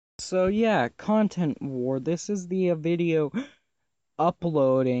So yeah, content war. This is the video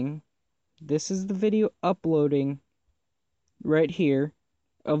uploading. This is the video uploading right here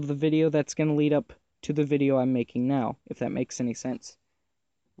of the video that's going to lead up to the video I'm making now, if that makes any sense.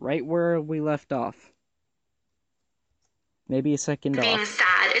 Right where we left off. Maybe a second off. Being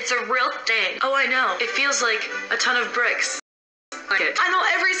sad, it's a real thing. Oh, I know. It feels like a ton of bricks. I know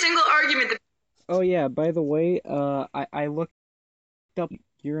every single argument that... Oh yeah, by the way, I looked up.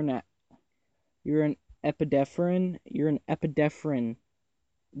 You're an epinephrine. You're an epinephrine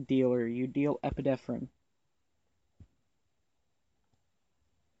dealer. You deal epinephrine.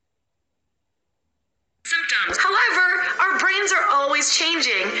 Symptoms. However, our brains are always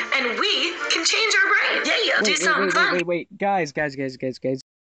changing, and we can change our brain. Yeah, do something fun. Wait, guys. I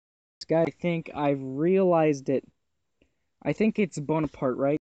think I've realized it. I think it's Bonaparte,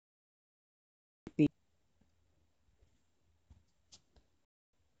 right?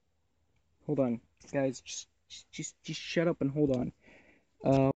 Hold on, guys. Just shut up and hold on.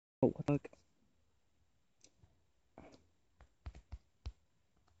 What the fuck?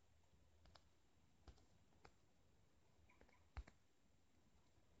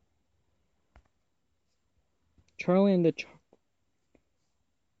 Charlie and the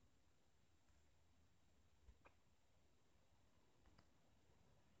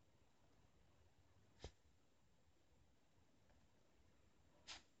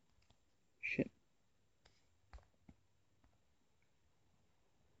Shit.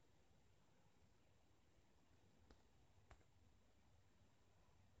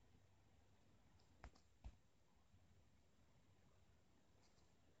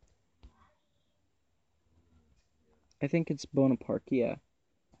 I think it's Bonaparte, yeah.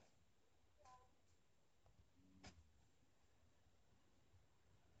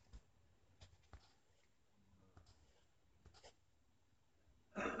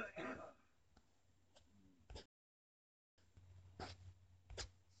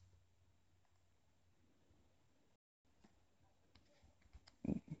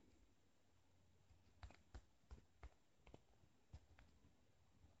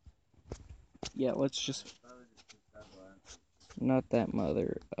 Yeah, let's just... Not that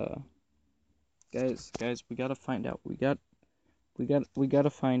mother, Guys, we gotta find out. We gotta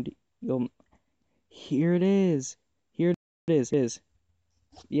find... Here it is! Here it is.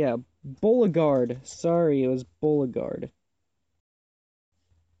 Yeah, Beauregard. Sorry, it was Beauregard.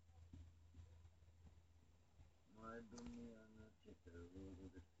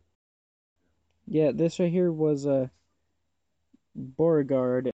 Yeah, this right here was,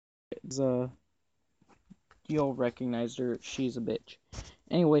 Beauregard. It's, you'll recognize her. She's a bitch.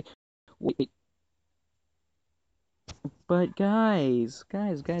 Anyway, wait. But guys.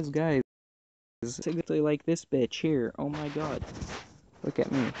 Exactly like this bitch here. Oh my god. Look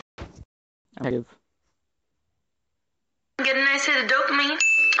at me. Get a nice hit of dopamine.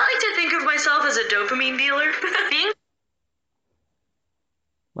 I like to think of myself as a dopamine dealer. Being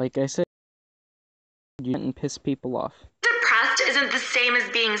like I said, you didn't piss people off. depressed isn't the same as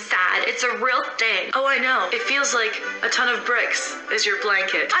being sad. It's a real thing. Oh, I know. It feels like a ton of bricks is your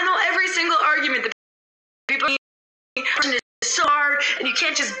blanket. I know every single argument that people is so hard, and you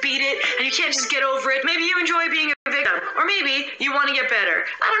can't just beat it, and you can't just get over it. Maybe you enjoy being a victim, or maybe you want to get better.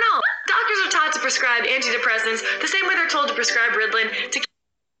 I don't know. Doctors are taught to prescribe antidepressants the same way they're told to prescribe Ritalin to...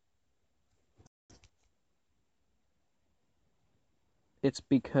 It's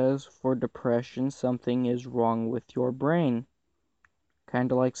because for depression, something is wrong with your brain.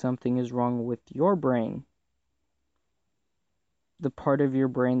 Kinda like something is wrong with your brain. The part of your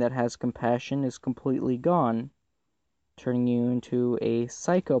brain that has compassion is completely gone, turning you into a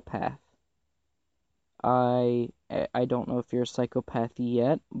psychopath. I don't know if you're a psychopath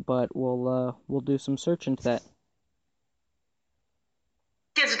yet, but we'll do some search into that.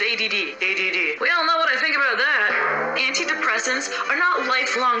 Kids with ADD. We all know what I think about that. Antidepressants are not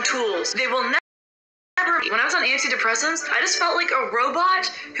lifelong tools. They will never... When I was on antidepressants, I just felt like a robot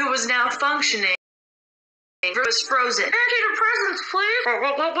who was now functioning. It was frozen. Antidepressants, please.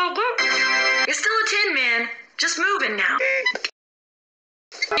 You're still a tin man, just moving now.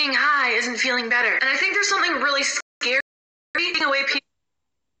 Being high isn't feeling better. And I think there's something really scary taking away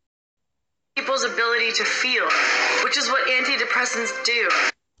people's ability to feel, which is what antidepressants do.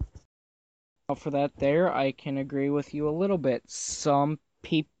 For that there, I can agree with you a little bit.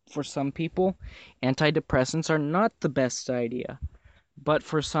 For some people, antidepressants are not the best idea. But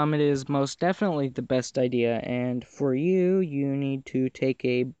for some, it is most definitely the best idea. And for you, you need to take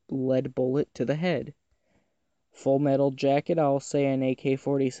a lead bullet to the head. Full Metal Jacket, I'll say an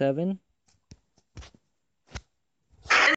AK-47.